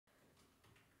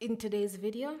In today's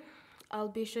video, I'll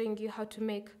be showing you how to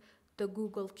make the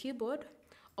Google keyboard,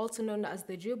 also known as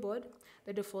the Gboard,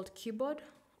 the default keyboard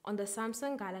on the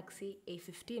Samsung Galaxy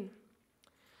A15.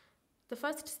 The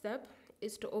first step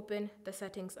is to open the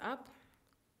Settings app,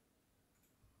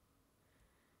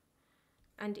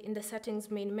 and in the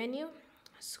Settings main menu,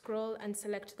 scroll and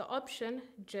select the option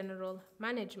General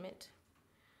Management.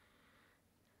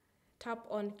 Tap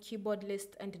on Keyboard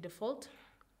List and Default.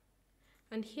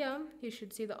 And here you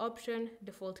should see the option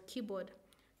Default Keyboard.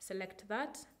 Select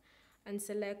that and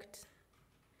select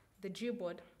the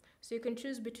Gboard. So you can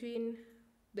choose between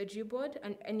the Gboard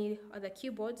and any other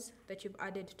keyboards that you've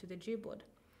added to the Gboard.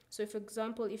 So for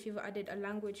example, if you've added a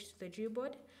language to the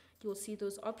Gboard, you'll see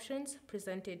those options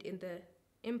presented in the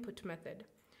input method.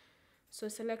 So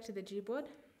select the Gboard.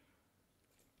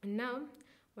 And now,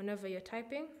 whenever you're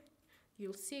typing,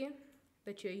 you'll see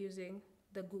that you're using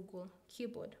the Google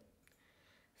keyboard.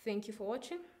 Thank you for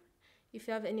watching. If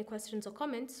you have any questions or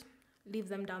comments, leave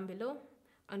them down below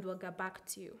and we'll get back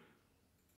to you.